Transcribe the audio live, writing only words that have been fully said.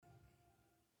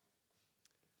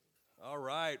All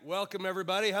right. Welcome,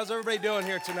 everybody. How's everybody doing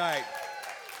here tonight?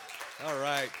 All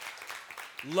right.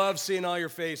 Love seeing all your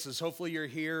faces. Hopefully you're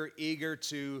here eager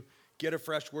to get a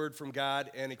fresh word from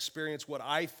God and experience what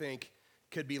I think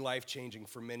could be life-changing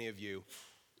for many of you.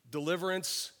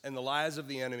 Deliverance and the lies of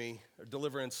the enemy, or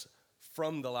deliverance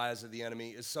from the lies of the enemy,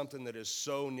 is something that is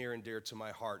so near and dear to my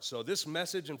heart. So this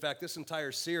message, in fact, this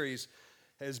entire series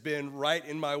has been right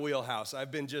in my wheelhouse.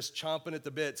 I've been just chomping at the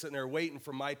bit, sitting there waiting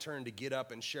for my turn to get up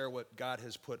and share what God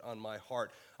has put on my heart.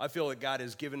 I feel that God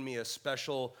has given me a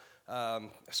special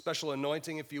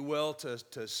anointing, if you will,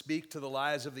 to speak to the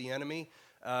lies of the enemy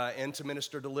and to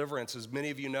minister deliverance. As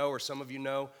many of you know, or some of you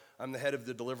know, I'm the head of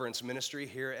the deliverance ministry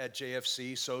here at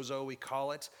JFC, Sozo we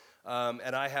call it,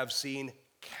 and I have seen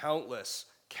countless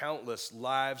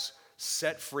lives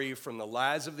set free from the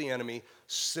lies of the enemy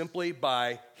simply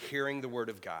by hearing the word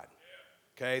of God.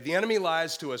 Okay, the enemy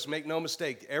lies to us. Make no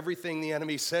mistake, everything the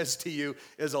enemy says to you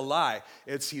is a lie.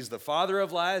 He's the father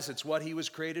of lies. It's what he was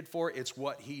created for. It's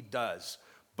what he does.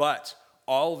 But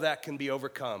all of that can be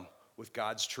overcome with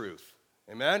God's truth.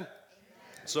 Amen?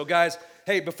 So guys,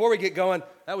 hey, before we get going,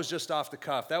 that was just off the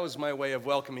cuff. That was my way of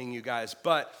welcoming you guys.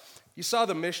 But you saw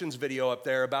the missions video up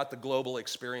there about the Global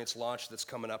Experience launch that's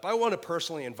coming up. I want to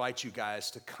personally invite you guys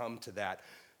to come to that.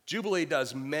 Jubilee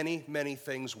does many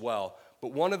things well,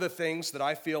 but one of the things that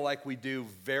I feel like we do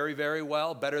very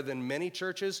well, better than many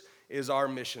churches, is our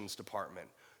missions department.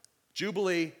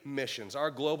 Jubilee Missions, our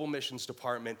global missions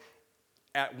department,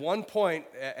 at one point,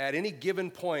 at any given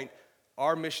point,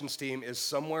 our missions team is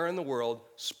somewhere in the world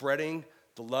spreading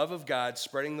the love of God,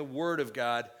 spreading the word of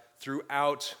God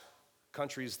throughout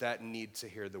countries that need to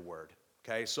hear the word.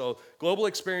 Okay, so Global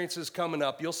Experience is coming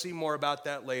up. You'll see more about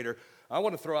that later. I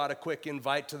want to throw out a quick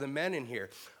invite to the men in here.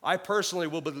 I personally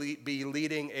will be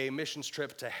leading a missions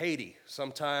trip to Haiti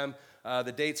sometime.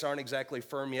 The dates aren't exactly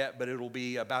firm yet, but it will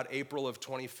be about April of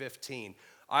 2015.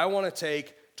 I want to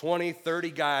take 20,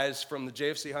 30 guys from the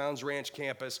JFC Highlands Ranch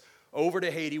campus over to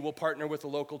Haiti. We'll partner with the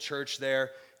local church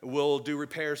there. We'll do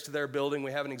repairs to their building.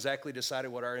 We haven't exactly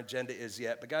decided what our agenda is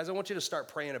yet. But guys, I want you to start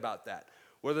praying about that,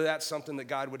 whether that's something that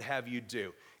God would have you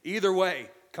do. Either way,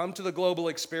 come to the Global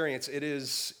Experience. It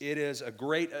is a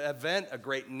great event, a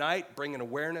great night, bringing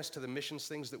awareness to the missions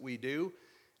things that we do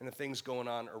and the things going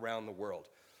on around the world.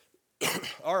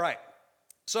 All right.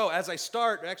 So as I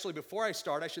start, actually before I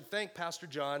start, I should thank Pastor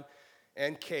John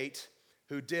and Kate,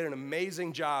 who did an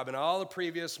amazing job in all the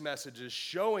previous messages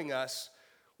showing us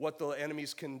what the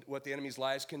enemy's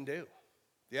lies can do.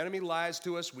 The enemy lies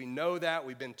to us. We know that.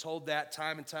 We've been told that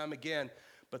time and time again.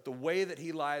 But the way that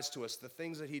he lies to us, the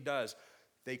things that he does,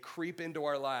 they creep into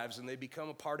our lives and they become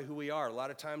a part of who we are. A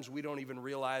lot of times we don't even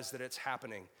realize that it's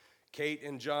happening. Kate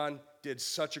and John did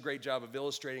such a great job of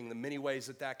illustrating the many ways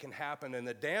that that can happen and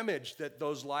the damage that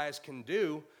those lies can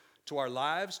do to our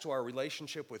lives, to our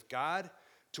relationship with God,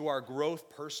 to our growth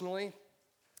personally,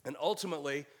 and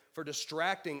ultimately for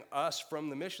distracting us from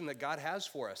the mission that God has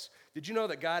for us. Did you know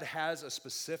that God has a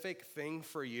specific thing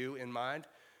for you in mind?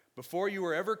 Before you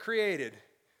were ever created,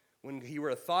 when you were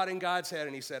a thought in God's head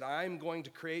and he said, I'm going to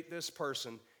create this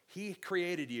person, he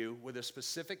created you with a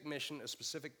specific mission, a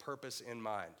specific purpose in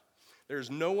mind.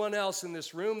 There's no one else in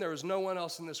this room, there is no one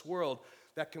else in this world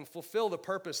that can fulfill the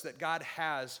purpose that God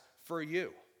has for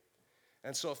you.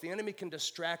 And so if the enemy can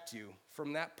distract you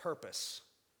from that purpose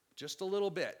just a little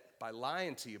bit by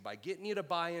lying to you, by getting you to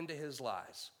buy into his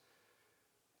lies,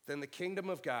 then the kingdom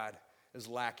of God is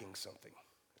lacking something.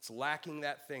 It's lacking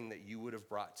that thing that you would have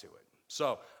brought to it.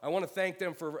 So I want to thank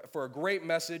them for a great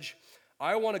message.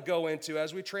 I want to go into,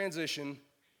 as we transition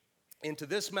into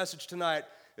this message tonight,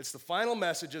 it's the final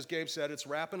message, as Gabe said. It's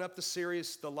wrapping up the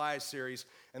series, the Lies series,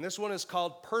 and this one is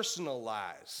called Personal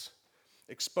Lies,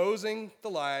 exposing the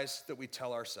lies that we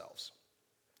tell ourselves.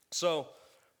 So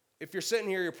if you're sitting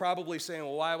here, you're probably saying,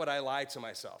 well, why would I lie to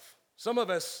myself? Some of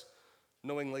us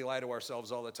knowingly lie to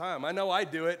ourselves all the time. I know I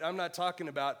do it. I'm not talking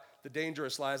about the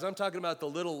dangerous lies. I'm talking about the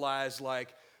little lies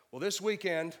like, well, this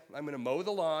weekend, I'm going to mow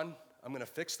the lawn, I'm going to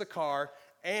fix the car,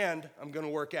 and I'm going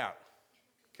to work out,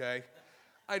 okay?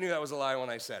 I knew that was a lie when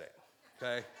I said it,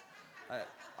 okay?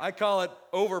 I call it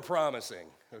over-promising,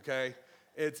 okay?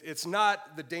 It's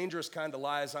not the dangerous kind of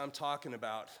lies I'm talking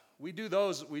about. We do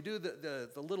those, we do the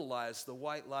little lies, the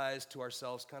white lies to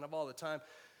ourselves kind of all the time.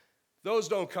 Those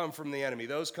don't come from the enemy.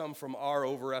 Those come from our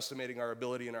overestimating our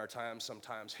ability and our time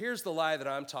sometimes. Here's the lie that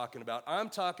I'm talking about. I'm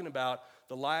talking about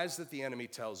the lies that the enemy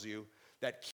tells you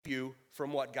that keep you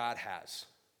from what God has.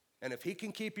 And if he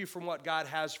can keep you from what God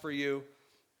has for you,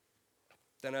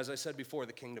 then as I said before,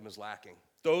 the kingdom is lacking.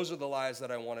 Those are the lies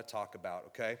that I want to talk about,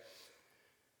 okay?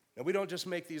 Now, we don't just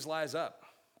make these lies up.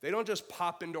 They don't just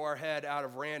pop into our head out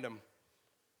of random.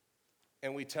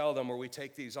 and we tell them, or we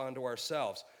take these onto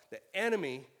ourselves. The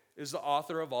enemy is the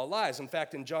author of all lies. In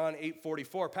fact, in John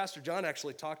 8:44, Pastor John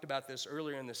actually talked about this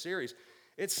earlier in the series.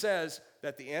 It says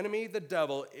that the enemy, the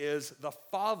devil, is the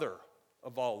father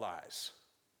of all lies.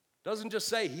 It doesn't just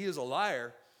say he is a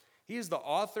liar. He is the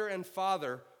author and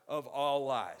father of all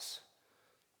lies.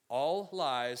 All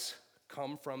lies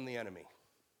come from the enemy.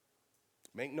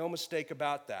 Make no mistake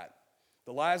about that.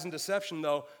 The lies and deception,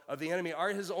 though, of the enemy are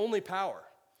his only power.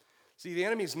 See, the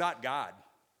enemy is not God.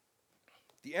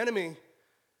 The enemy,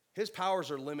 his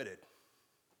powers are limited,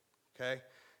 okay?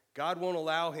 God won't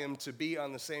allow him to be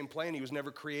on the same plane. He was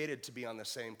never created to be on the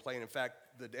same plane. In fact,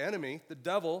 the enemy, the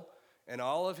devil, and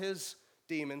all of his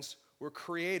demons were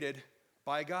created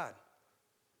by God,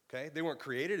 okay? They weren't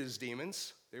created as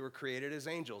demons. They were created as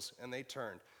angels, and they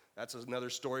turned. That's another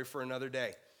story for another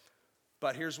day.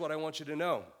 But here's what I want you to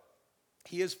know.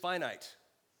 He is finite.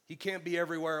 He can't be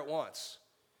everywhere at once.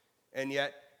 And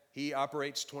yet, he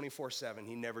operates 24/7.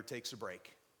 He never takes a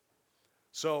break.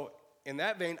 So, in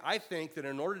that vein, I think that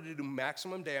in order to do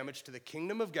maximum damage to the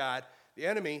kingdom of God, the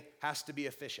enemy has to be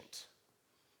efficient.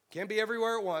 Can't be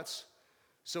everywhere at once,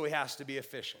 so he has to be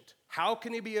efficient. How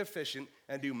can he be efficient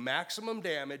and do maximum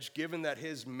damage given that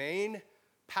his main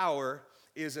power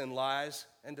is in lies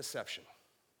and deception?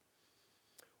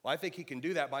 Well, I think he can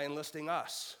do that by enlisting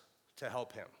us to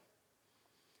help him.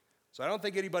 So I don't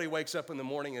think anybody wakes up in the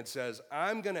morning and says,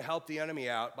 I'm going to help the enemy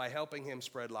out by helping him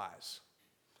spread lies.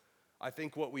 I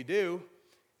think what we do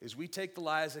is we take the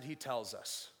lies that he tells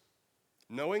us,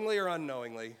 knowingly or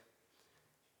unknowingly,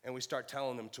 and we start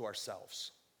telling them to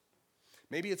ourselves.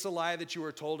 Maybe it's a lie that you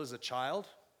were told as a child.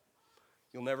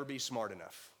 You'll never be smart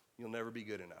enough. You'll never be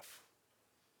good enough.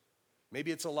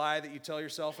 Maybe it's a lie that you tell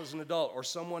yourself as an adult or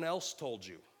someone else told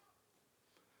you.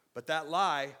 But that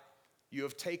lie you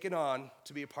have taken on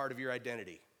to be a part of your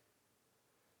identity.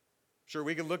 Sure,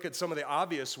 we can look at some of the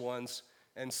obvious ones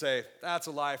and say, that's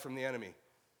a lie from the enemy.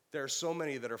 There are so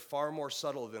many that are far more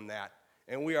subtle than that.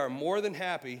 And we are more than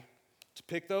happy to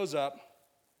pick those up,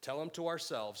 tell them to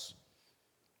ourselves,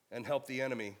 and help the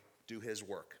enemy do his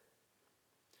work.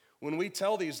 When we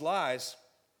tell these lies,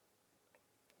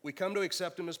 we come to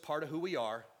accept them as part of who we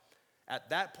are. At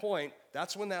that point,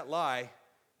 that's when that lie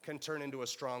can turn into a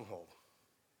stronghold.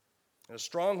 And a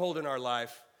stronghold in our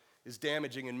life is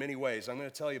damaging in many ways. I'm going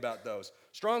to tell you about those.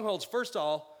 Strongholds, first of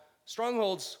all,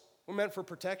 strongholds were meant for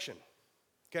protection.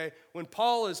 Okay? When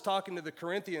Paul is talking to the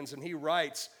Corinthians and he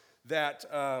writes that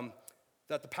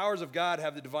the powers of God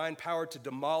have the divine power to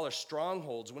demolish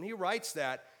strongholds, when he writes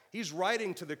that, he's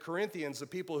writing to the Corinthians, the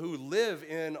people who live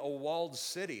in a walled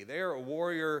city. They're a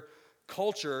warrior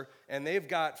culture, and they've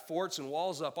got forts and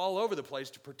walls up all over the place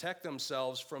to protect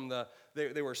themselves from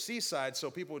they were seaside, so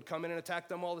people would come in and attack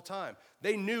them all the time.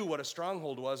 They knew what a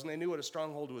stronghold was, and they knew what a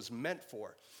stronghold was meant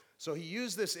for. So he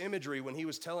used this imagery when he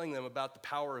was telling them about the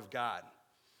power of God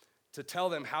to tell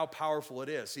them how powerful it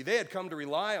is. See, they had come to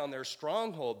rely on their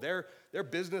stronghold. Their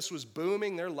business was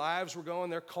booming, their lives were going,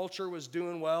 their culture was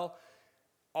doing well,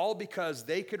 all because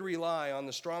they could rely on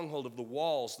the stronghold of the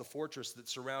walls, the fortress that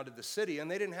surrounded the city, and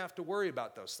they didn't have to worry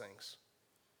about those things.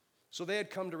 So they had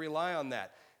come to rely on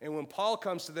that. And when Paul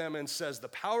comes to them and says, the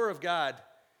power of God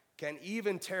can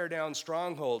even tear down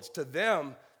strongholds, to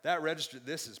them, that registered,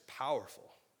 this is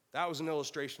powerful. That was an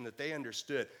illustration that they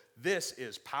understood. This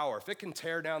is power. If it can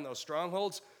tear down those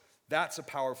strongholds, that's a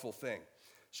powerful thing.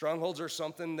 Strongholds are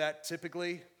something that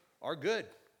typically are good.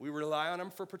 We rely on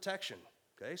them for protection.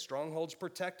 Okay? Strongholds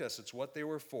protect us. It's what they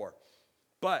were for.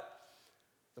 But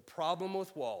the problem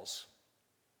with walls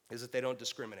is that they don't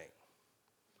discriminate.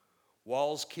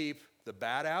 Walls keep the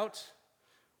bad out.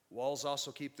 Walls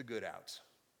also keep the good out.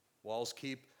 Walls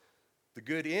keep the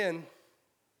good in,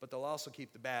 but they'll also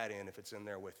keep the bad in if it's in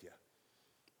there with you.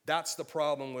 That's the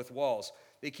problem with walls.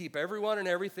 They keep everyone and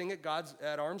everything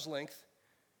at arm's length,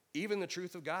 even the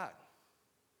truth of God.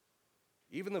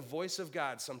 Even the voice of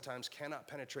God sometimes cannot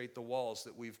penetrate the walls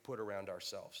that we've put around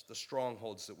ourselves, the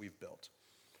strongholds that we've built.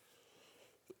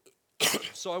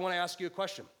 So I want to ask you a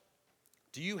question.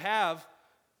 Do you have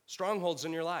strongholds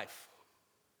in your life?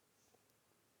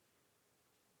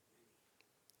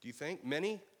 Do you think?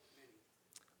 Many?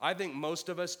 I think most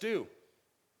of us do.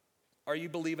 Are you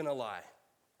believing a lie?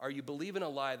 Are you believing a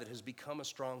lie that has become a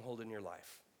stronghold in your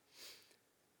life?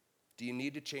 Do you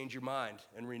need to change your mind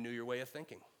and renew your way of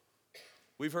thinking?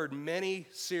 We've heard many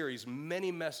series,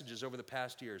 many messages over the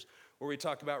past years where we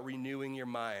talk about renewing your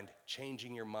mind,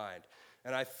 changing your mind.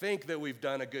 And I think that we've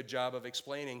done a good job of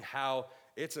explaining how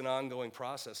it's an ongoing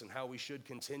process and how we should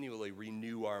continually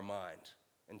renew our mind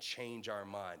and change our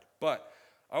mind. But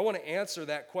I want to answer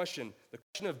that question, the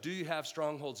question of do you have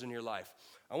strongholds in your life?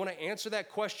 I want to answer that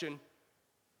question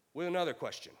with another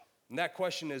question. And that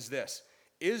question is this: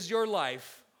 is your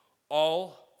life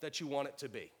all that you want it to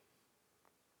be?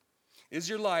 Is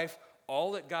your life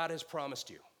all that God has promised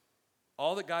you?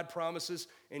 All that God promises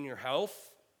in your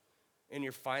health, in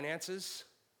your finances,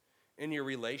 in your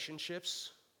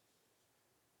relationships,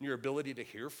 in your ability to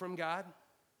hear from God?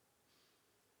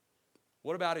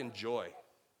 What about in joy?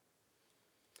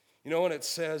 You know, when it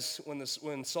says,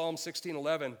 when Psalm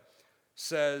 16:11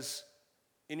 says,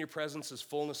 in your presence is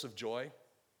fullness of joy.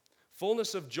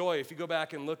 Fullness of joy, if you go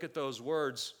back and look at those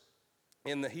words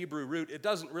in the Hebrew root, it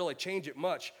doesn't really change it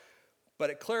much, but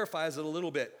it clarifies it a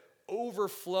little bit.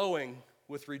 Overflowing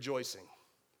with rejoicing.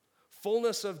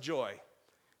 Fullness of joy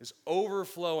is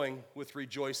overflowing with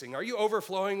rejoicing. Are you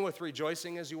overflowing with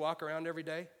rejoicing as you walk around every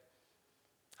day?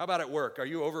 How about at work? Are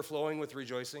you overflowing with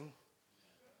rejoicing?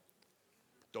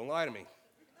 Don't lie to me.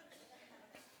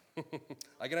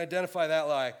 I can identify that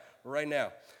lie right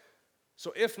now.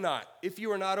 So if not, if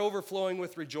you are not overflowing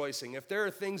with rejoicing, if there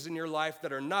are things in your life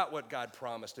that are not what God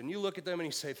promised, and you look at them and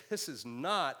you say, this is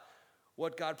not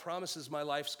what God promises my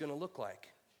life's going to look like.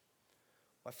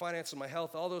 My finance and my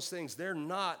health, all those things, they're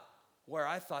not where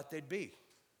I thought they'd be.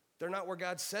 They're not where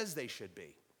God says they should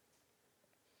be.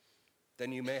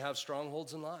 Then you may have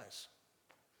strongholds and lies.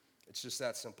 It's just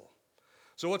that simple.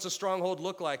 So what's a stronghold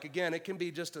look like? Again, it can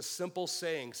be just a simple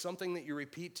saying, something that you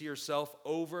repeat to yourself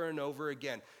over and over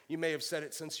again. You may have said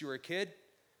it since you were a kid.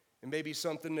 It may be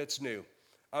something that's new.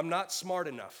 I'm not smart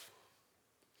enough.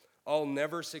 I'll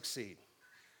never succeed.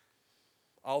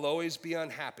 I'll always be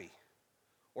unhappy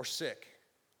or sick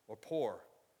or poor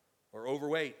or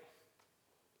overweight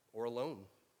or alone.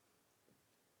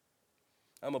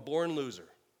 I'm a born loser.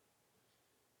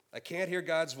 I can't hear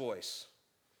God's voice.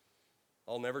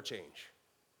 I'll never change.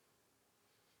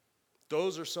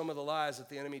 Those are some of the lies that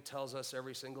the enemy tells us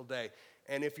every single day.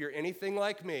 And if you're anything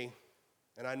like me,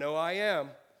 and I know I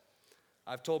am,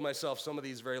 I've told myself some of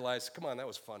these very lies. Come on, that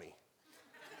was funny.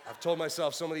 I've told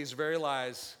myself some of these very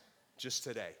lies just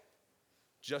today.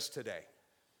 Just today.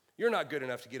 You're not good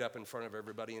enough to get up in front of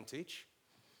everybody and teach.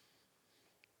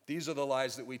 These are the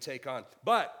lies that we take on.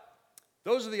 But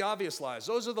those are the obvious lies.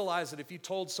 Those are the lies that if you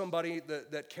told somebody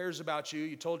that cares about you,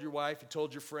 you told your wife, you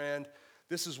told your friend,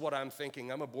 this is what I'm thinking,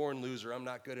 I'm a born loser, I'm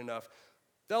not good enough,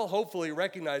 they'll hopefully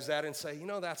recognize that and say, you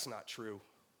know, that's not true.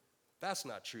 That's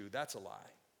not true, that's a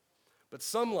lie. But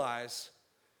some lies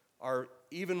are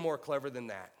even more clever than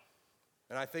that.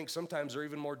 And I think sometimes they're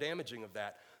even more damaging of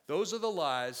that. Those are the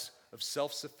lies of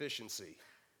self-sufficiency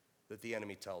that the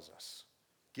enemy tells us.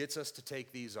 Gets us to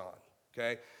take these on,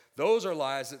 okay? Those are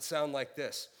lies that sound like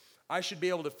this: I should be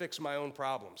able to fix my own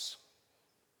problems.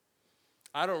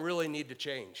 I don't really need to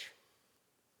change.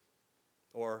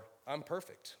 Or I'm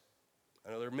perfect.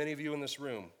 I know there are many of you in this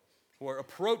room who are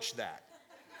approach that,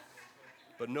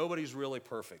 but nobody's really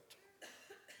perfect.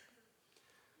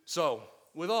 So,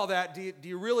 with all that, do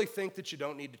you really think that you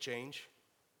don't need to change?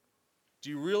 Do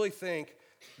you really think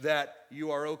that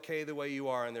you are okay the way you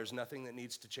are and there's nothing that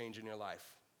needs to change in your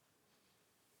life?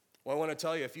 Well, I want to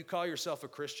tell you, if you call yourself a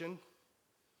Christian,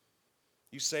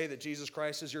 you say that Jesus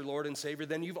Christ is your Lord and Savior,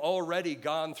 then you've already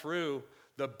gone through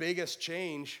the biggest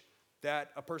change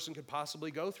that a person could possibly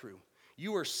go through.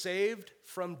 You were saved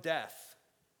from death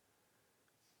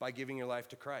by giving your life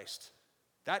to Christ.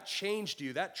 That changed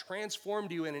you. That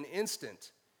transformed you in an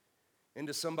instant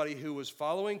into somebody who was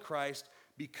following Christ,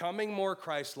 becoming more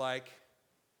Christ-like,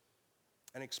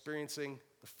 and experiencing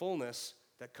the fullness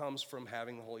that comes from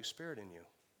having the Holy Spirit in you,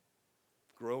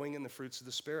 growing in the fruits of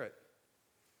the Spirit.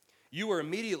 You were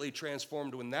immediately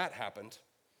transformed when that happened.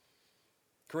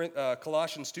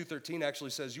 Colossians 2:13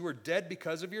 actually says, you were dead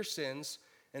because of your sins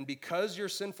and because your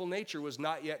sinful nature was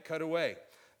not yet cut away.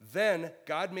 Then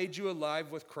God made you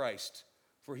alive with Christ,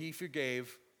 for he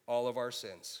forgave all of our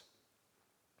sins.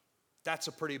 That's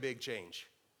a pretty big change.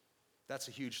 That's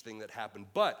a huge thing that happened.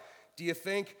 But do you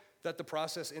think that the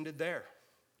process ended there?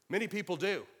 Many people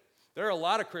do. There are a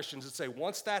lot of Christians that say,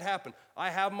 once that happened,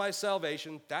 I have my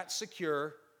salvation, that's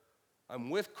secure, I'm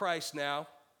with Christ now,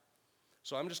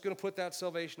 so I'm just going to put that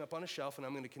salvation up on a shelf and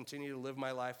I'm going to continue to live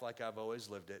my life like I've always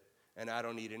lived it, and I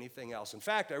don't need anything else. In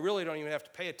fact, I really don't even have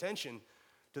to pay attention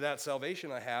to that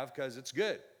salvation I have because it's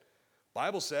good.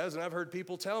 Bible says, and I've heard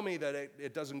people tell me that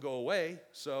it doesn't go away,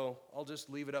 so I'll just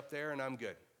leave it up there and I'm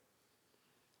good.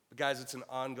 But guys, it's an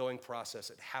ongoing process.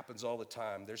 It happens all the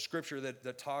time. There's scripture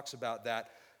that talks about that.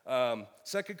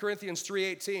 2 Corinthians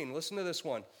 3:18, listen to this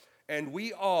one. And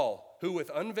we all, who with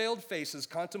unveiled faces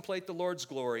contemplate the Lord's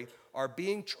glory, are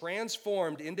being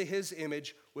transformed into his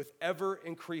image with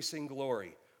ever-increasing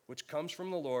glory, which comes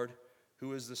from the Lord,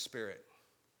 who is the Spirit.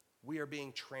 We are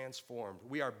being transformed.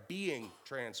 We are being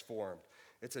transformed.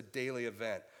 It's a daily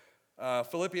event.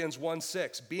 Philippians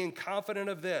 1:6, being confident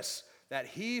of this, that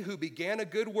he who began a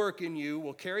good work in you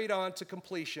will carry it on to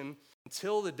completion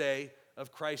until the day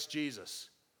of Christ Jesus.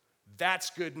 That's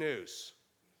good news.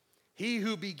 He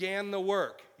who began the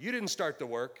work, you didn't start the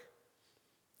work,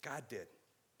 God did.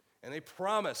 And they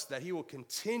promise that he will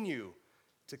continue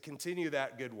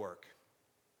that good work.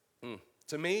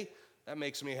 To me, that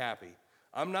makes me happy.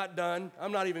 I'm not done.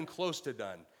 I'm not even close to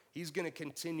done. He's going to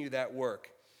continue that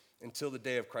work until the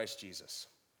day of Christ Jesus.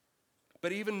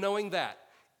 But even knowing that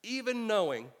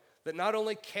not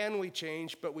only can we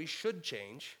change, but we should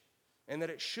change, and that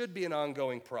it should be an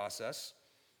ongoing process,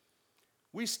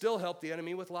 we still help the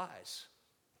enemy with lies.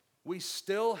 We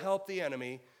still help the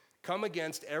enemy come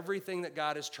against everything that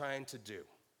God is trying to do.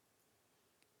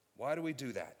 Why do we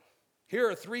do that? Here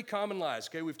are 3 common lies.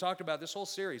 Okay, we've talked about, this whole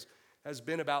series has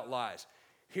been about lies.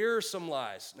 Here are some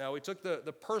lies. Now, we took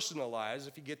the personal lies,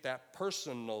 if you get that,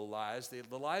 personal lies,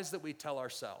 the lies that we tell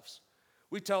ourselves.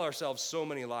 We tell ourselves so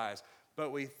many lies,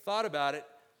 but we thought about it,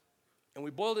 and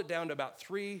we boiled it down to about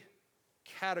 3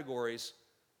 categories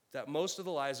that most of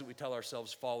the lies that we tell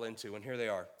ourselves fall into, and here they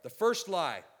are. The first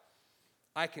lie,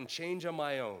 I can change on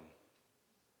my own.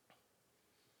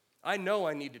 I know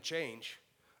I need to change.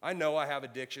 I know I have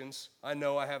addictions. I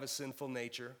know I have a sinful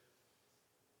nature.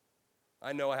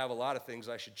 I know I have a lot of things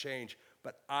I should change,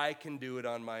 but I can do it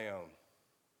on my own.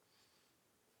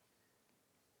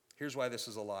 Here's why this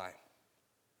is a lie.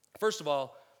 First of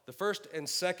all, the first and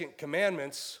second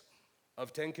commandments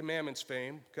of 10 Commandments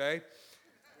fame, okay,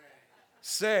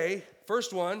 say,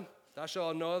 first one, thou shalt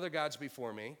have no other gods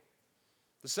before me.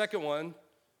 The second one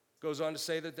goes on to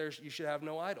say that you should have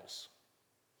no idols.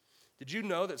 Did you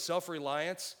know that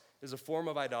self-reliance is a form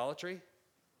of idolatry?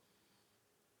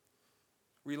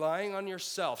 Relying on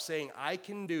yourself, saying, I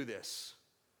can do this.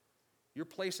 You're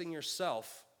placing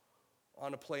yourself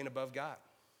on a plane above God.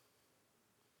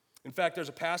 In fact, there's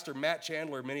a pastor, Matt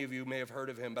Chandler, many of you may have heard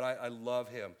of him, but I love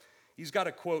him. He's got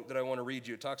a quote that I want to read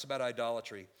you. It talks about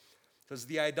idolatry. It says,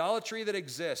 the idolatry that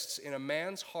exists in a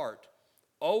man's heart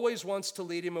always wants to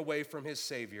lead him away from his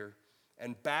Savior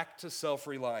and back to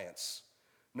self-reliance,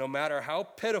 no matter how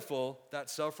pitiful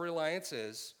that self-reliance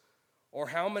is or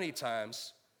how many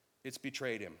times it's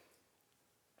betrayed him.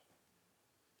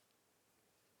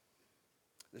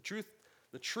 The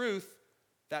truth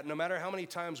that no matter how many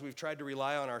times we've tried to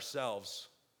rely on ourselves,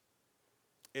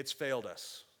 it's failed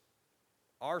us.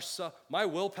 My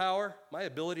willpower, my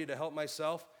ability to help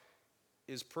myself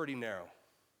is pretty narrow.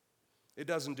 It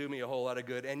doesn't do me a whole lot of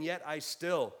good, and yet I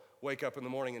still wake up in the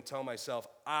morning and tell myself,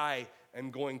 I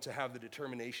am going to have the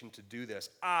determination to do this.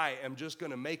 I am just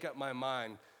going to make up my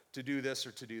mind to do this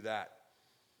or to do that.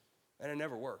 And it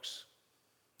never works.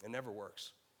 It never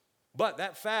works. But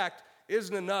that fact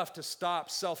isn't enough to stop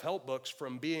self-help books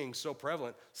from being so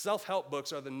prevalent. Self-help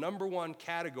books are the number 1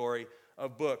 category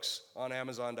of books on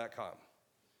Amazon.com.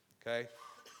 Okay?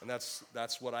 And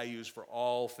that's what I use for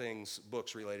all things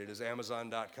books related, is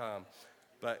Amazon.com.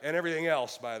 And everything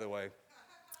else, by the way.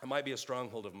 It might be a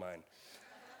stronghold of mine.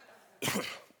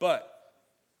 But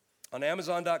on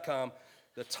Amazon.com,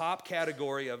 the top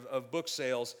category of book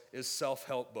sales is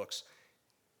self-help books.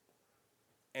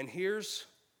 And here's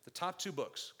the top 2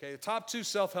 books, okay? The top 2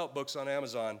 self-help books on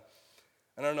Amazon,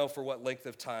 and I don't know for what length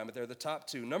of time, but they're the top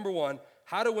 2. Number 1,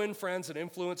 How to Win Friends and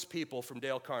Influence People from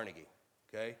Dale Carnegie,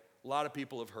 okay? A lot of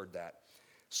people have heard that.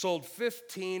 Sold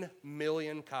 15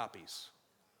 million copies.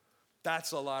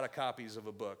 That's a lot of copies of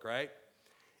a book, right?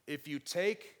 If you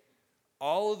take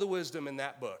all of the wisdom in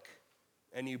that book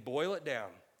and you boil it down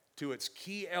to its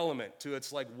key element, to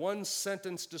its like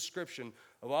 1-sentence description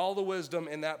of all the wisdom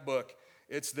in that book,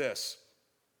 it's this: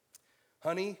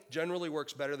 honey generally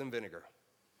works better than vinegar.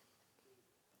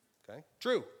 Okay?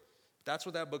 True. That's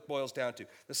what that book boils down to.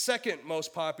 The second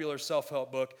most popular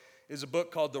self-help book is a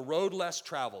book called The Road Less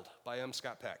Traveled by M.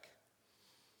 Scott Peck.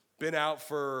 Been out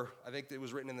for, I think it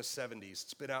was written in the 70s.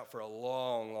 It's been out for a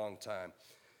long, long time.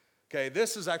 Okay,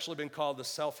 this has actually been called the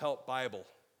Self-Help Bible.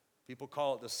 People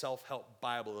call it the Self-Help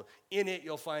Bible. In it,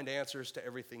 you'll find answers to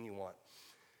everything you want.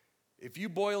 If you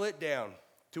boil it down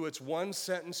to its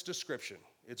 1-sentence description,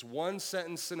 its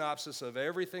 1-sentence synopsis of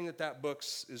everything that book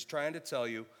is trying to tell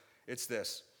you, it's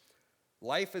this: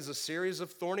 life is a series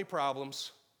of thorny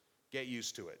problems. Get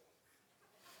used to it.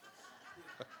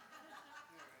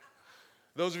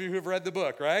 Those of you who have read the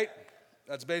book, right?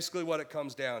 That's basically what it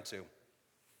comes down to.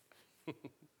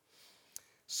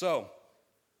 So,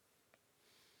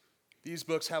 these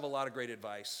books have a lot of great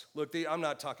advice. Look, I'm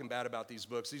not talking bad about these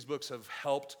books. These books have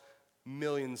helped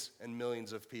millions and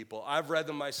millions of people. I've read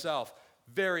them myself.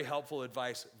 Very helpful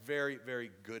advice, very,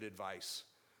 very good advice.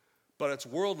 But it's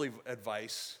worldly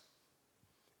advice,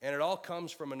 and it all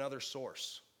comes from another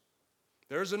source.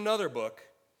 There's another book.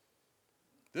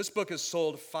 This book has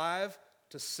sold 5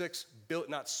 to 6 billion,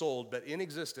 not sold, but in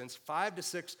existence, 5 to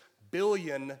 6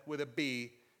 billion with a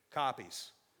B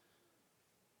copies.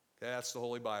 Okay, that's the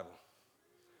Holy Bible.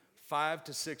 5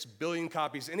 to 6 billion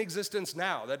copies in existence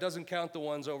now. That doesn't count the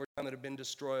ones over time that have been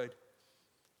destroyed.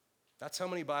 That's how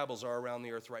many Bibles are around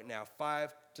the earth right now,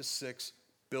 5 to 6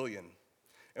 billion.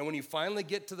 And when you finally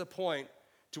get to the point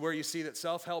to where you see that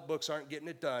self-help books aren't getting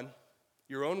it done,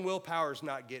 your own willpower's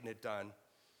not getting it done,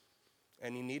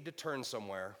 and you need to turn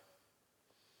somewhere,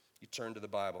 you turn to the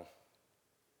Bible.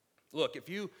 Look, if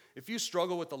you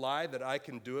struggle with the lie that I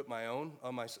can do it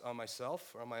on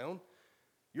myself or on my own,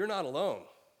 you're not alone.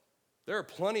 There are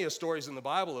plenty of stories in the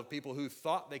Bible of people who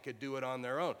thought they could do it on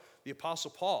their own. The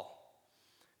Apostle Paul.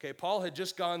 Okay, Paul had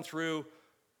just gone through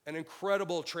an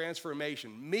incredible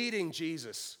transformation, meeting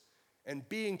Jesus and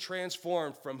being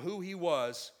transformed from who he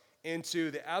was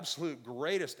into the absolute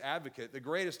greatest advocate, the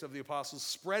greatest of the apostles,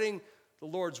 spreading the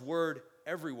Lord's word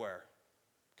everywhere.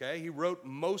 Okay, he wrote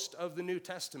most of the New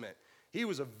Testament. He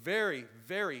was a very,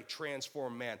 very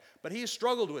transformed man, but he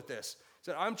struggled with this. He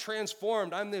said, I'm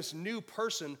transformed, I'm this new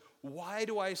person. Why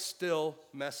do I still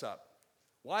mess up?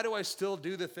 Why do I still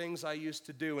do the things I used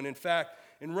to do? And in fact,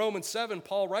 in Romans 7,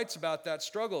 Paul writes about that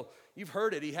struggle. You've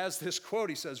heard it. He has this quote.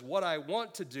 He says, what I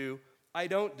want to do, I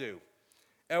don't do.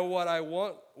 And what I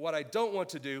don't want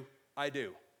to do, I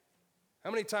do.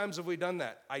 How many times have we done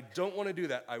that? I don't want to do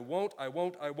that. I won't.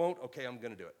 Okay, I'm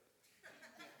going to do it.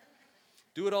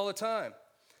 Do it all the time.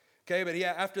 Okay, but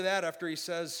yeah, after he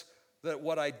says that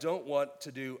what I don't want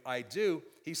to do, I do,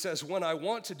 he says, when I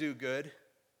want to do good,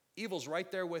 evil's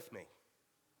right there with me.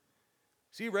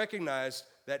 See, he recognized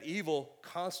that evil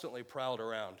constantly prowled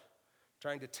around,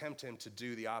 trying to tempt him to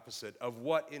do the opposite of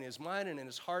what in his mind and in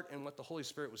his heart and what the Holy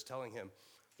Spirit was telling him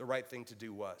the right thing to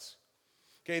do was.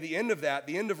 Okay, the end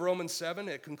of Romans 7,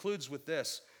 it concludes with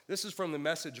this. This is from the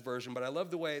Message version, but I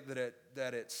love the way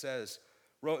that it says.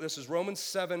 This is Romans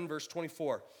 7, verse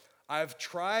 24. I've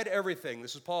tried everything.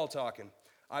 This is Paul talking.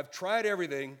 I've tried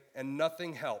everything, and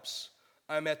nothing helps.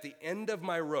 I'm at the end of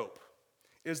my rope.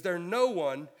 Is there no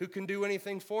one who can do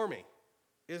anything for me?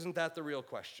 Isn't that the real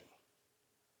question?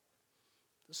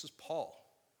 This is Paul.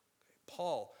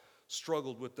 Paul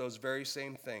struggled with those very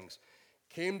same things,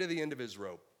 came to the end of his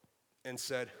rope, and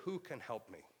said, who can help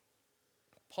me?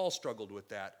 Paul struggled with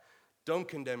that. Don't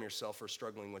condemn yourself for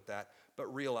struggling with that,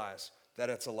 but realize that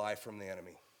it's a lie from the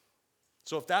enemy.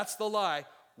 So if that's the lie,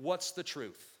 what's the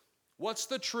truth? What's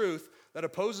the truth that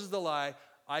opposes the lie,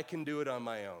 I can do it on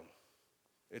my own?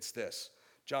 It's this.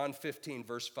 John 15,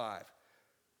 verse 5.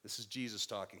 This is Jesus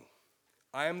talking.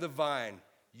 I am the vine,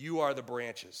 you are the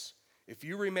branches. If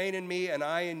you remain in me and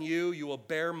I in you, you will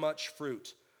bear much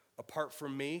fruit. Apart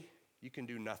from me, you can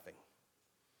do nothing.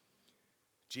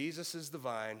 Jesus is the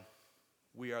vine,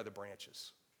 we are the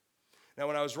branches. Now,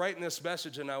 when I was writing this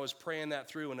message and I was praying that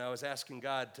through and I was asking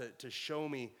God to show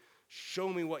me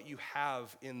what you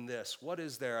have in this. What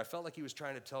is there? I felt like he was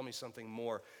trying to tell me something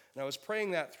more. And I was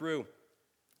praying that through,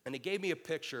 and he gave me a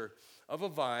picture of a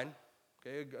vine,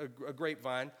 okay, a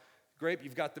grapevine. Grape,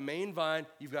 you've got the main vine,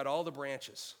 you've got all the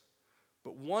branches.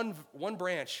 But one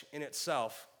branch in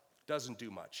itself doesn't do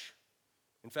much.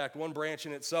 In fact, one branch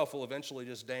in itself will eventually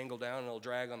just dangle down and it'll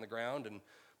drag on the ground and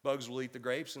bugs will eat the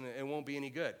grapes and it won't be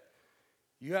any good.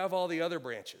 You have all the other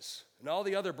branches, and all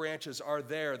the other branches are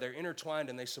there. They're intertwined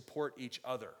and they support each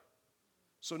other.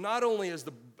 So not only is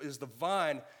the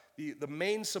vine the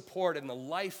main support and the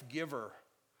life giver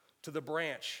to the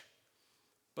branch,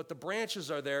 but the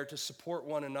branches are there to support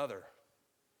one another.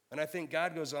 And I think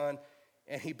God goes on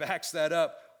and he backs that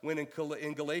up when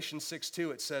in Galatians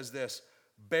 6:2 it says this,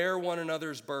 bear one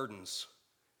another's burdens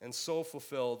and so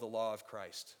fulfill the law of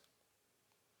Christ.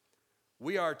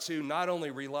 We are to not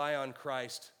only rely on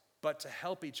Christ, but to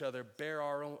help each other bear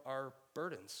our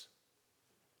burdens.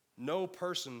 No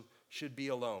person should be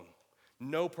alone.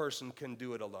 No person can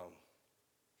do it alone.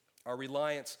 Our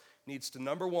reliance needs to,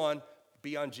 number one,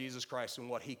 be on Jesus Christ and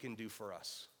what he can do for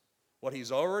us, what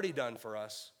he's already done for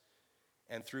us,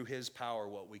 and through his power,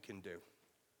 what we can do.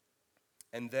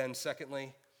 And then,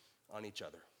 secondly, on each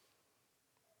other.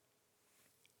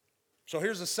 So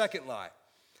here's the second lie.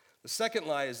 The second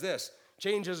lie is this.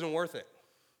 Change isn't worth it.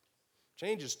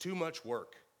 Change is too much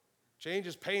work. Change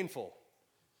is painful.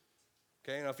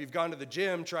 Okay, now if you've gone to the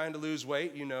gym trying to lose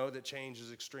weight, you know that change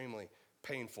is extremely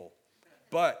painful.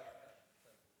 But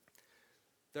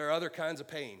there are other kinds of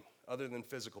pain other than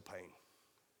physical pain.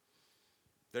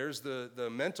 There's the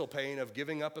mental pain of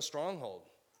giving up a stronghold.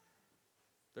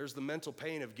 There's the mental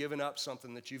pain of giving up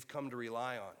something that you've come to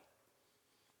rely on.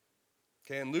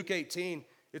 Okay, in Luke 18,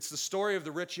 it's the story of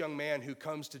the rich young man who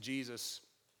comes to Jesus.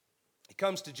 He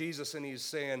comes to Jesus and he's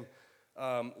saying,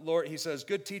 Lord, he says,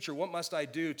 good teacher, what must I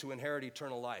do to inherit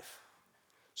eternal life?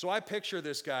 So I picture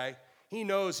this guy. He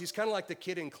knows, he's kind of like the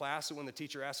kid in class that when the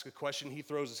teacher asks a question, he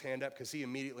throws his hand up because he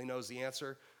immediately knows the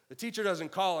answer. The teacher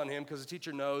doesn't call on him because the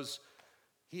teacher knows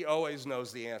he always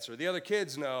knows the answer. The other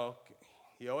kids know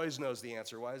he always knows the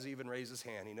answer. Why does he even raise his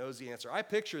hand? He knows the answer. I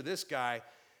picture this guy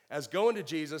as going to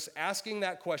Jesus, asking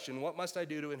that question, what must I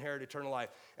do to inherit eternal life?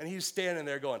 And he's standing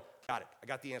there going, got it. I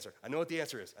got the answer. I know what the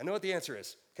answer is. I know what the answer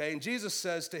is. Okay, and Jesus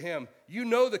says to him, you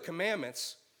know the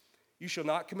commandments. You shall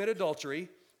not commit adultery.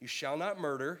 You shall not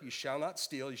murder. You shall not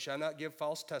steal. You shall not give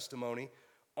false testimony.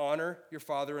 Honor your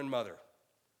father and mother.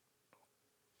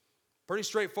 Pretty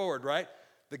straightforward, right?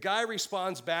 The guy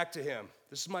responds back to him.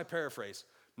 This is my paraphrase.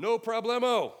 No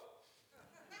problemo.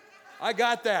 I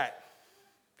got that.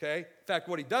 Okay? In fact,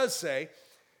 what he does say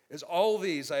is, all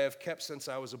these I have kept since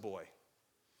I was a boy.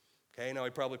 Okay? Now he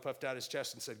probably puffed out his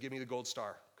chest and said, give me the gold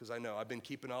star, because I know I've been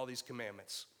keeping all these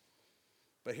commandments.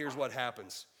 But here's what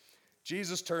happens.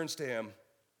 Jesus turns to him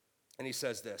and he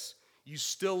says this, you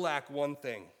still lack one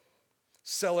thing.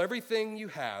 Sell everything you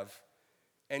have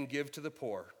and give to the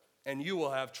poor, and you will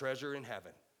have treasure in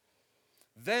heaven.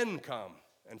 Then come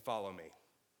and follow me.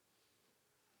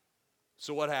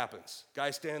 So what happens?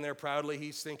 Guy standing there proudly,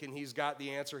 he's thinking he's got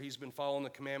the answer. He's been following the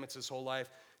commandments his whole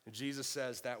life. And Jesus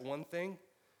says, that one thing,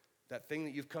 that thing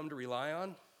that you've come to rely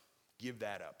on, give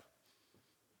that up.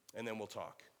 And then we'll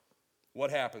talk.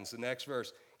 What happens? The next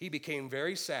verse, he became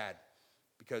very sad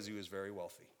because he was very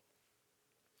wealthy.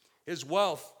 His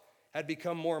wealth had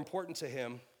become more important to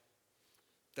him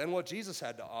than what Jesus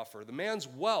had to offer. The man's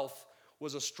wealth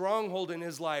was a stronghold in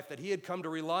his life that he had come to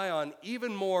rely on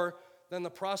even more than the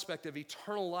prospect of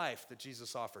eternal life that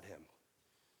Jesus offered him.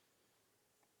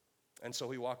 And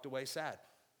so he walked away sad.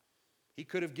 He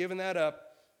could have given that up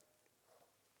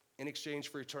in exchange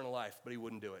for eternal life, but he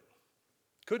wouldn't do it.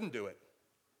 Couldn't do it.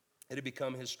 It had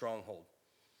become his stronghold.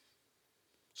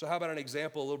 So how about an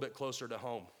example a little bit closer to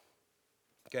home?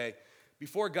 Okay,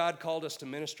 before God called us to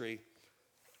ministry,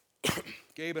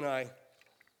 Gabe and I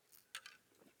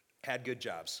had good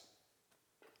jobs.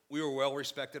 We were well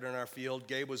respected in our field.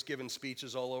 Gabe was giving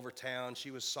speeches all over town.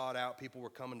 She was sought out. People were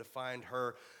coming to find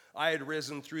her. I had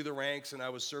risen through the ranks, and I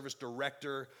was service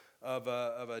director of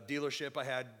a dealership. I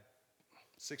had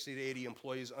 60 to 80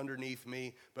 employees underneath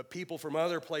me, but people from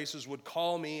other places would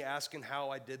call me asking how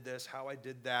I did this, how I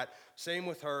did that. Same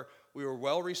with her. We were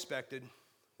well respected.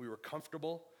 We were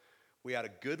comfortable. We had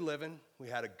a good living. We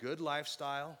had a good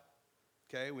lifestyle.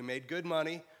 Okay, we made good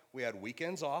money. We had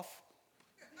weekends off.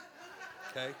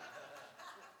 Okay?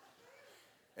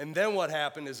 And then what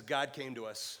happened is God came to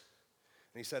us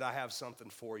and he said, I have something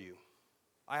for you.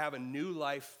 I have a new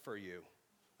life for you.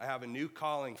 I have a new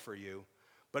calling for you,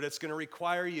 but it's going to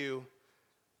require you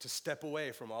to step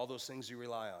away from all those things you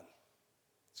rely on.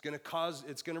 It's going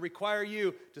to require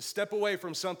you to step away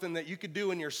from something that you could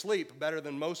do in your sleep better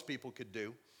than most people could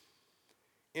do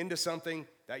into something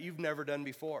that you've never done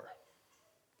before.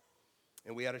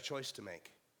 And we had a choice to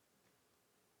make.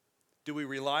 Do we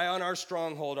rely on our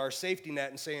stronghold, our safety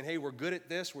net, and saying, hey, we're good at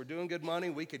this, we're doing good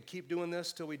money, we could keep doing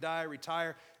this till we die,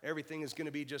 retire, everything is going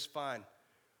to be just fine?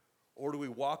 Or do we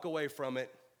walk away from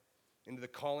it into the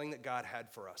calling that God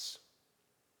had for us?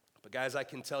 But guys, I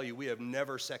can tell you, we have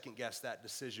never second-guessed that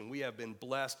decision. We have been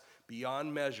blessed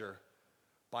beyond measure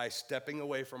by stepping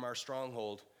away from our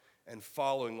stronghold and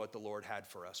following what the Lord had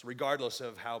for us, regardless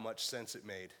of how much sense it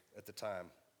made at the time.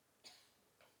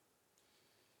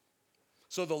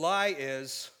 So the lie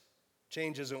is,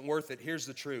 change isn't worth it. Here's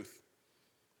the truth.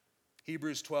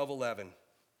 Hebrews 12:11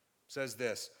 says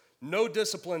this, no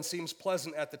discipline seems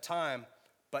pleasant at the time,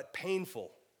 but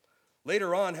painful.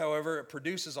 Later on, however, it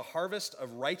produces a harvest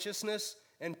of righteousness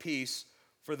and peace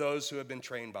for those who have been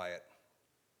trained by it.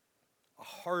 A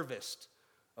harvest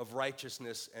of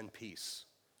righteousness and peace.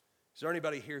 Is there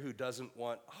anybody here who doesn't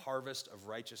want a harvest of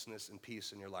righteousness and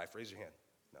peace in your life? Raise your hand.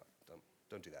 No,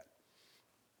 don't do that.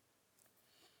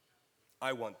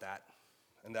 I want that,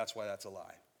 and that's why that's a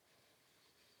lie.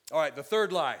 All right, the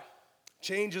third lie.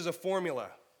 Change is a formula.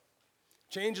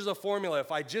 Change is a formula.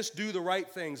 If I just do the right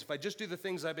things, if I just do the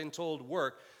things I've been told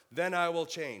work, then I will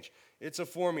change. It's a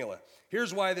formula.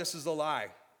 Here's why this is a lie.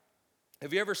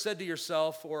 Have you ever said to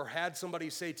yourself or had somebody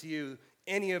say to you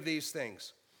any of these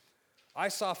things? I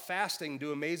saw fasting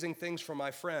do amazing things for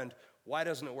my friend. Why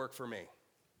doesn't it work for me?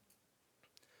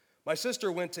 My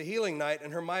sister went to healing night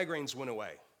and her migraines went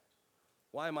away.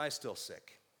 Why am I still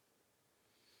sick?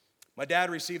 My dad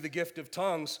received the gift of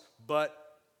tongues, but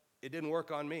it didn't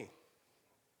work on me.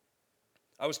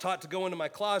 I was taught to go into my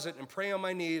closet and pray on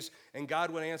my knees, and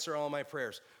God would answer all my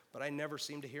prayers, but I never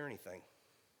seemed to hear anything.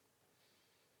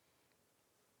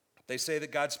 They say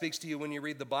that God speaks to you when you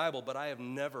read the Bible, but I have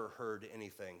never heard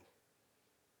anything.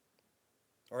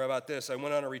 Or how about this? I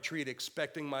went on a retreat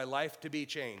expecting my life to be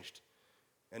changed,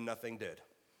 and nothing did.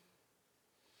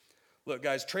 Look,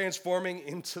 guys, transforming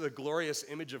into the glorious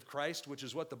image of Christ, which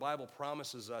is what the Bible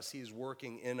promises us, He's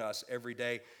working in us every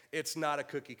day. It's not a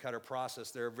cookie-cutter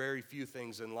process. There are very few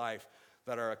things in life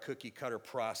that are a cookie-cutter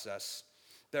process.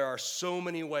 There are so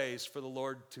many ways for the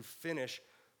Lord to finish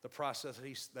the process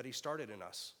that He started in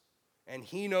us. And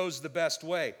He knows the best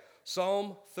way.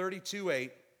 Psalm 32:8,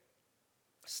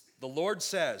 the Lord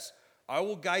says, I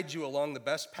will guide you along the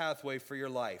best pathway for your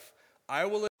life. I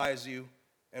will advise you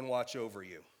and watch over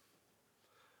you.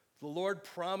 The Lord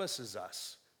promises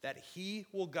us that He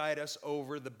will guide us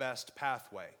over the best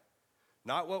pathway.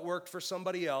 Not what worked for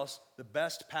somebody else, the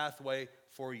best pathway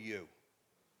for you.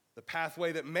 The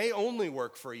pathway that may only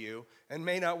work for you and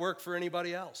may not work for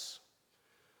anybody else.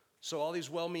 So all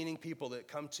these well-meaning people that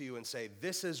come to you and say,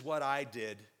 this is what I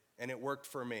did and it worked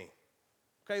for me.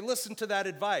 Okay, listen to that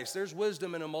advice. There's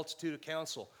wisdom in a multitude of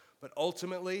counsel. But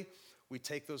ultimately, we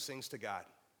take those things to God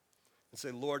and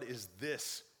say, Lord, is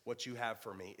this what you have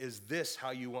for me? Is this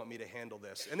how you want me to handle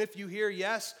this? And if you hear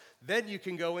yes, then you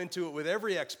can go into it with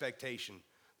every expectation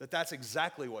that that's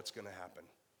exactly what's going to happen.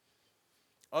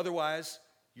 Otherwise,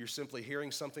 you're simply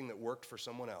hearing something that worked for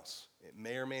someone else. It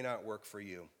may or may not work for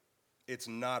you. It's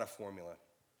not a formula.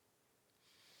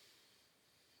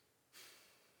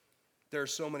 There are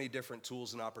so many different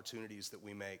tools and opportunities that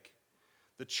we make.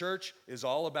 The church is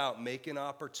all about making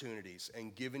opportunities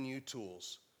and giving you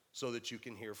tools so that you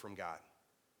can hear from God.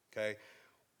 Okay?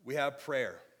 We have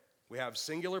prayer. We have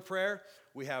singular prayer.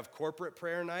 We have corporate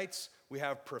prayer nights. We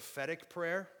have prophetic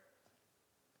prayer.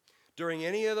 During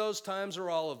any of those times or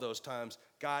all of those times,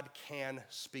 God can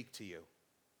speak to you.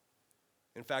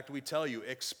 In fact, we tell you,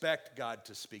 expect God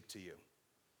to speak to you.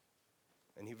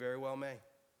 And He very well may.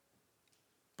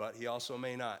 But He also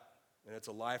may not. And it's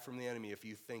a lie from the enemy if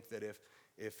you think that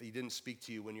if He didn't speak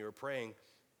to you when you were praying,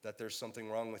 that there's something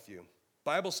wrong with you.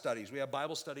 Bible studies. We have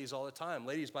Bible studies all the time.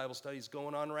 Ladies' Bible studies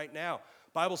going on right now.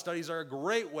 Bible studies are a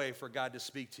great way for God to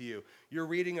speak to you. You're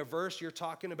reading a verse, you're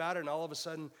talking about it, and all of a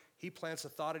sudden, He plants a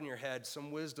thought in your head,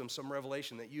 some wisdom, some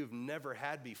revelation that you've never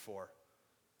had before.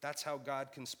 That's how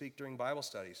God can speak during Bible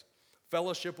studies.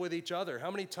 Fellowship with each other. How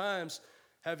many times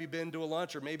have you been to a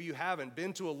lunch, or maybe you haven't,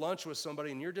 been to a lunch with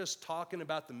somebody and you're just talking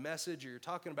about the message, or you're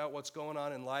talking about what's going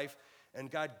on in life, and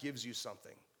God gives you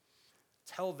something?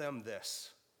 Tell them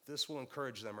this. This will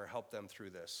encourage them or help them through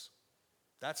this.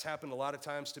 That's happened a lot of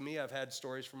times to me. I've had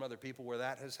stories from other people where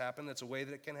that has happened. That's a way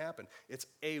that it can happen. It's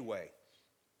a way.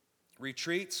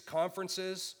 Retreats,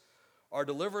 conferences, our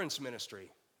deliverance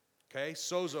ministry. Okay,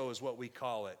 sozo is what we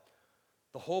call it.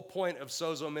 The whole point of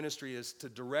sozo ministry is to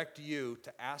direct you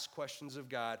to ask questions of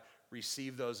God,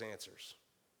 receive those answers.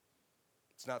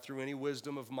 It's not through any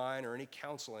wisdom of mine or any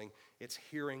counseling. It's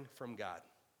hearing from God.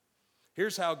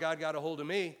 Here's how God got a hold of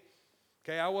me.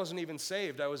 Okay, I wasn't even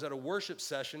saved. I was at a worship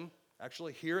session,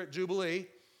 actually here at Jubilee.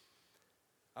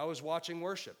 I was watching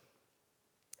worship,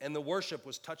 and the worship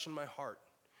was touching my heart.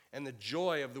 And the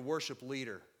joy of the worship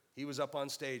leader, he was up on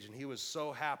stage, and he was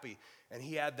so happy, and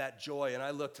he had that joy. And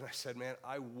I looked, and I said, man,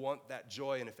 I want that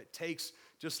joy. And if it takes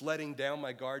just letting down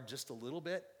my guard just a little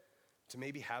bit to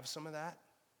maybe have some of that.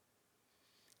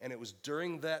 And it was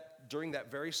during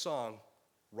that very song,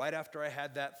 right after I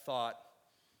had that thought,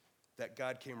 that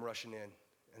God came rushing in.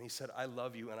 And He said, I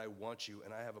love you, and I want you,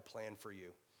 and I have a plan for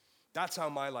you. That's how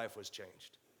my life was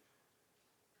changed.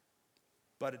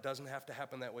 But it doesn't have to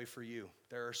happen that way for you.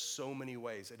 There are so many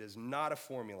ways. It is not a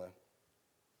formula.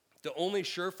 The only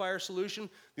surefire solution,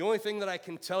 the only thing that I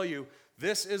can tell you,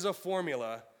 this is a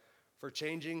formula for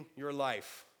changing your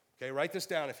life. Okay, write this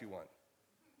down if you want.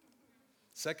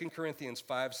 2 Corinthians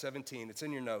 5:17, it's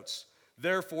in your notes.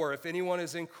 Therefore, if anyone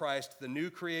is in Christ, the new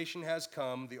creation has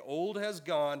come, the old has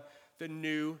gone, the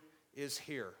new is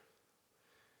here.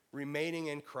 Remaining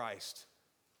in Christ.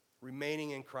 Remaining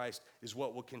in Christ is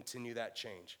what will continue that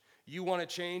change. You want to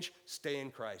change? Stay in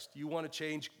Christ. You want to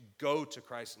change? Go to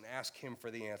Christ and ask Him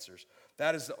for the answers.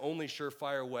 That is the only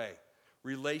surefire way.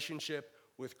 Relationship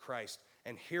with Christ.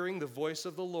 And hearing the voice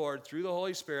of the Lord through the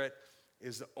Holy Spirit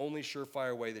is the only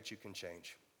surefire way that you can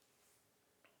change.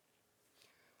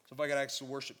 So if I could ask the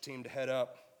worship team to head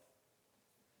up,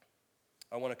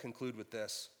 I want to conclude with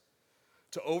this.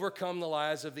 To overcome the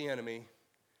lies of the enemy,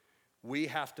 we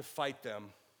have to fight them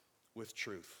with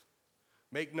truth.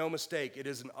 Make no mistake, it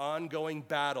is an ongoing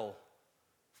battle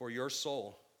for your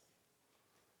soul.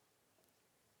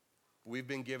 We've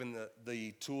been given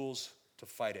the tools to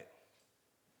fight it.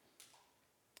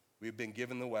 We've been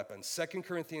given the weapons. 2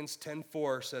 Corinthians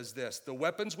 10:4 says this, "The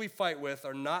weapons we fight with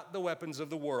are not the weapons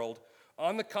of the world.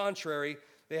 On the contrary,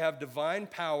 they have divine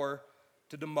power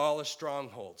to demolish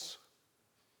strongholds."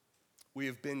 We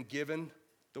have been given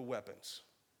the weapons.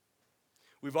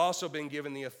 We've also been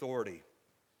given the authority.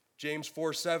 James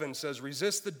 4:7 says,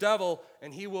 "Resist the devil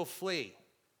and he will flee."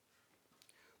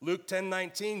 Luke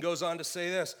 10:19 goes on to say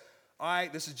this,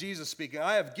 this is Jesus speaking,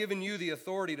 "I have given you the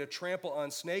authority to trample on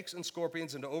snakes and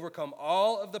scorpions and to overcome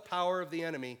all of the power of the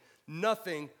enemy.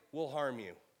 Nothing will harm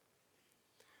you."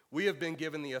 We have been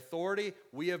given the authority.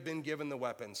 We have been given the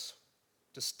weapons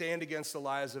to stand against the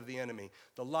lies of the enemy.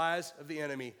 The lies of the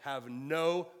enemy have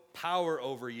no power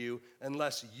over you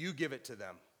unless you give it to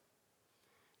them.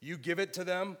 You give it to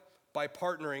them by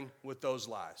partnering with those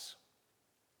lies.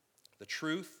 The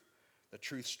truth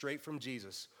straight from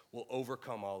Jesus, will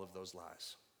overcome all of those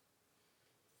lies.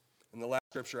 And the last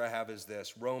scripture I have is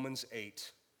this, Romans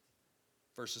 8,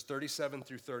 verses 37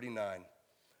 through 39.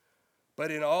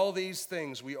 "But in all these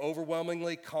things we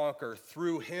overwhelmingly conquer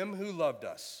through him who loved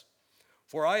us.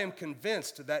 For I am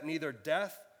convinced that neither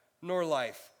death nor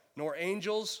life, nor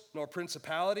angels, nor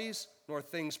principalities, nor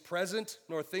things present,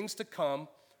 nor things to come,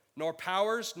 nor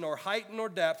powers, nor height, nor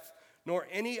depth, nor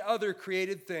any other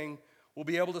created thing will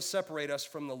be able to separate us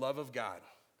from the love of God,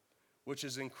 which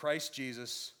is in Christ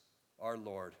Jesus our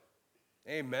Lord."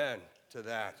 Amen to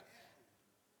that.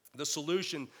 The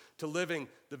solution to living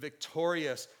the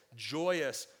victorious,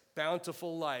 joyous,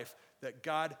 bountiful life that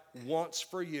God wants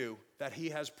for you, that he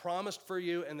has promised for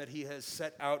you, and that he has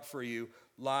set out for you,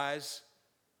 lies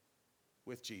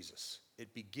with Jesus.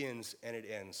 It begins and it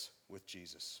ends with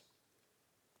Jesus.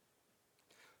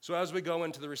 So as we go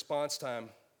into the response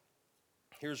time,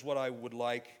 here's what I would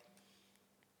like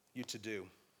you to do.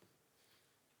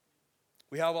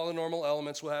 We have all the normal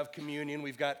elements. We'll have communion.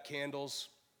 We've got candles.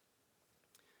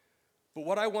 But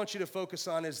what I want you to focus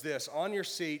on is this. On your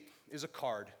seat is a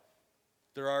card.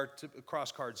 There are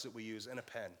cross cards that we use and a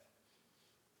pen.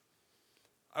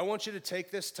 I want you to take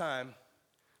this time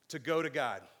to go to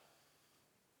God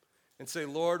and say,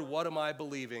 "Lord, what am I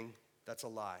believing that's a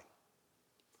lie?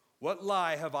 What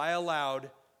lie have I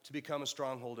allowed to become a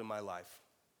stronghold in my life?"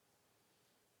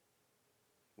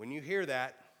 When you hear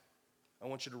that, I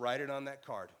want you to write it on that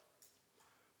card.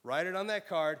 Write it on that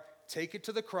card, take it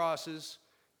to the crosses,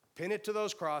 pin it to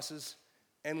those crosses,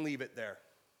 and leave it there.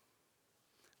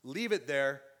 Leave it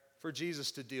there for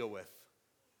Jesus to deal with,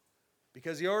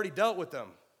 because he already dealt with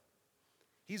them.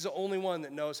 He's the only one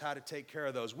that knows how to take care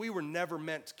of those. We were never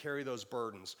meant to carry those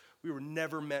burdens. We were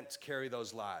never meant to carry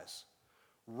those lies.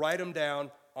 Write them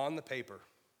down on the paper,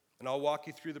 and I'll walk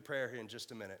you through the prayer here in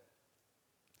just a minute.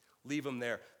 Leave them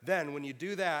there. Then, when you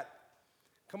do that,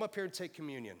 come up here and take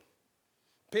communion.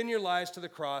 Pin your lies to the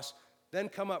cross, then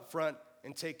come up front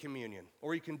and take communion.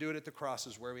 Or you can do it at the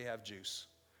crosses where we have juice.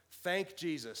 Thank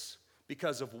Jesus,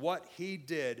 because of what he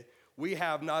did, we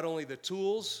have not only the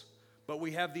tools, but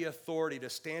we have the authority to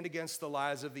stand against the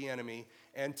lies of the enemy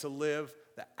and to live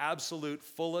the absolute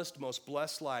fullest, most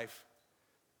blessed life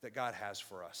that God has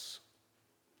for us.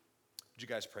 Would you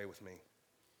guys pray with me?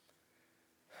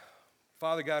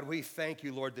 Father God, we thank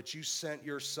you, Lord, that you sent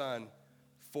your Son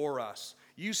for us.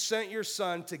 You sent your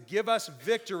Son to give us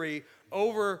victory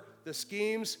over the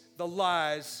schemes, the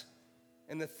lies,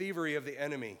 and the thievery of the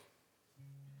enemy.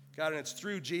 God, and it's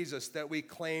through Jesus that we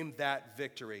claim that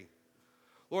victory.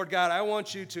 Lord God, I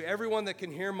want you to, everyone that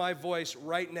can hear my voice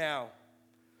right now,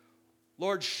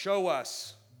 Lord, show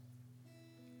us,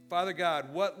 Father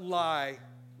God, what lie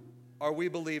are we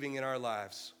believing in our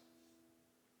lives?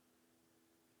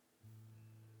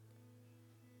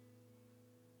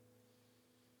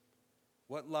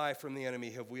 What lie from the enemy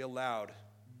have we allowed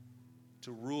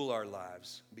to rule our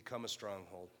lives, become a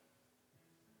stronghold?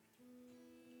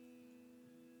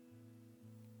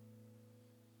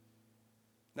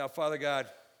 Now, Father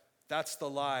God, that's the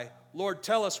lie. Lord,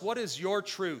 tell us, what is your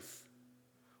truth?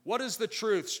 What is the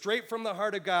truth straight from the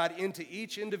heart of God into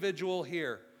each individual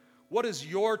here? What is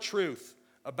your truth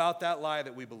about that lie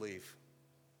that we believe?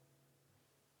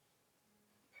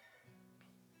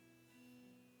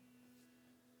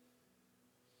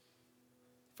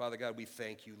 Father God, we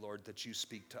thank you, Lord, that you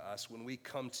speak to us. When we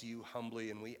come to you humbly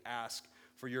and we ask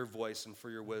for your voice and for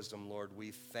your wisdom, Lord,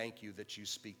 we thank you that you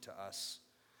speak to us.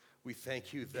 We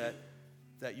thank you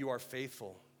that you are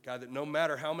faithful, God, that no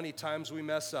matter how many times we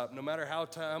mess up, no matter how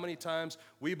many times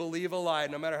we believe a lie,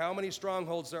 no matter how many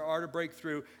strongholds there are to break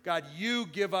through, God, you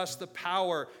give us the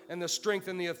power and the strength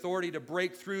and the authority to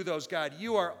break through those, God.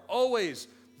 You are always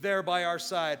there by our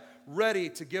side, ready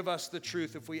to give us the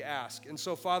truth if we ask. And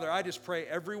so, Father, I just pray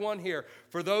everyone here,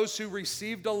 for those who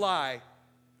received a lie,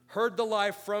 heard the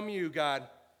lie from you, God,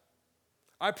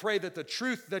 I pray that the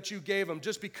truth that you gave them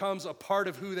just becomes a part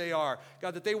of who they are.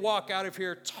 God, that they walk out of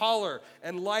here taller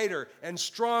and lighter and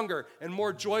stronger and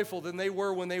more joyful than they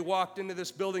were when they walked into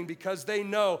this building, because they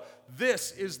know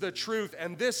this is the truth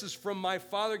and this is from my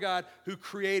Father God who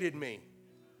created me.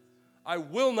 I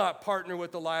will not partner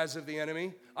with the lies of the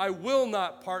enemy. I will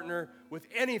not partner with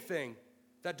anything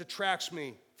that detracts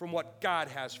me from what God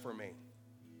has for me.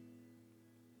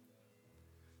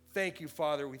 Thank you,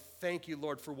 Father. We thank you,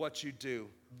 Lord, for what you do.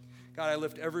 God, I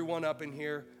lift everyone up in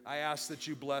here. I ask that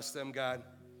you bless them, God.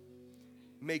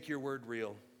 Make your word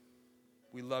real.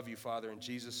 We love you, Father, in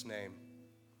Jesus' name.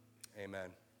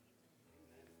 Amen.